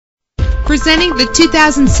Presenting the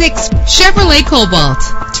 2006 Chevrolet Cobalt.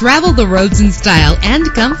 Travel the roads in style and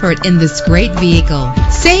comfort in this great vehicle.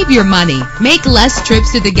 Save your money. Make less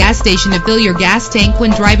trips to the gas station to fill your gas tank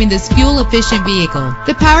when driving this fuel-efficient vehicle.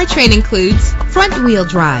 The powertrain includes front-wheel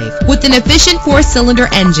drive with an efficient 4-cylinder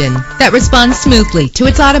engine that responds smoothly to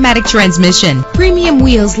its automatic transmission. Premium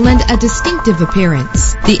wheels lend a distinctive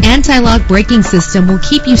appearance. The anti-lock braking system will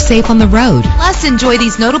keep you safe on the road. Plus, enjoy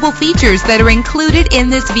these notable features that are included in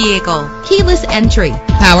this vehicle: keyless entry,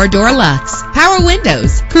 power door locks, power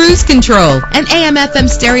windows, cruise control, an AM/FM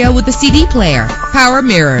stereo with a CD player, power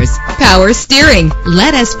mirrors, power steering.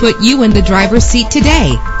 Let us put you in the driver's seat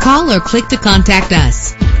today. Call or click to contact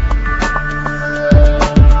us.